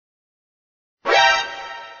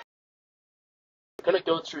We're going to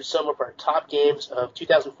go through some of our top games of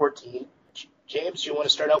 2014. James, you want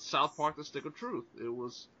to start out? South Park: The Stick of Truth. It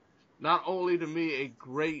was not only to me a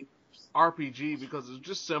great RPG because it's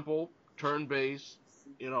just simple, turn-based,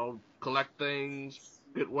 collect things,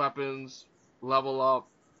 get weapons, level up.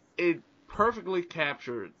 It perfectly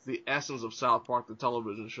captured the essence of South Park, the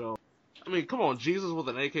television show. I mean, come on, Jesus with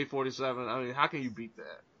an AK-47. I mean, how can you beat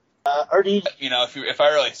that? RD? If I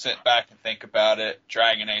really sit back and think about it,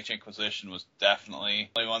 Dragon Age Inquisition was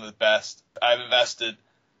definitely one of the best. I've invested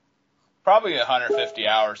probably 150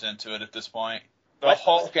 hours into it at this point. The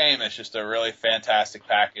whole game is just a really fantastic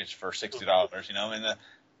package for $60.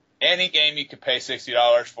 Any game you could pay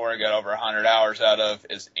 $60 for and get over 100 hours out of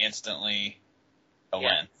is instantly a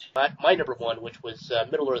win. My number one, which was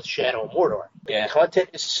Middle-earth: Shadow of Mordor. Yeah. The content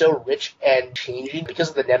is so rich and changing because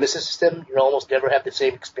of the Nemesis system. You almost never have the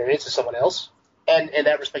same experience as someone else. And in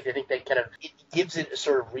that respect, I think that it gives it a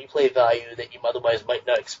sort of replay value that you otherwise might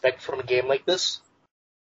not expect from a game like this.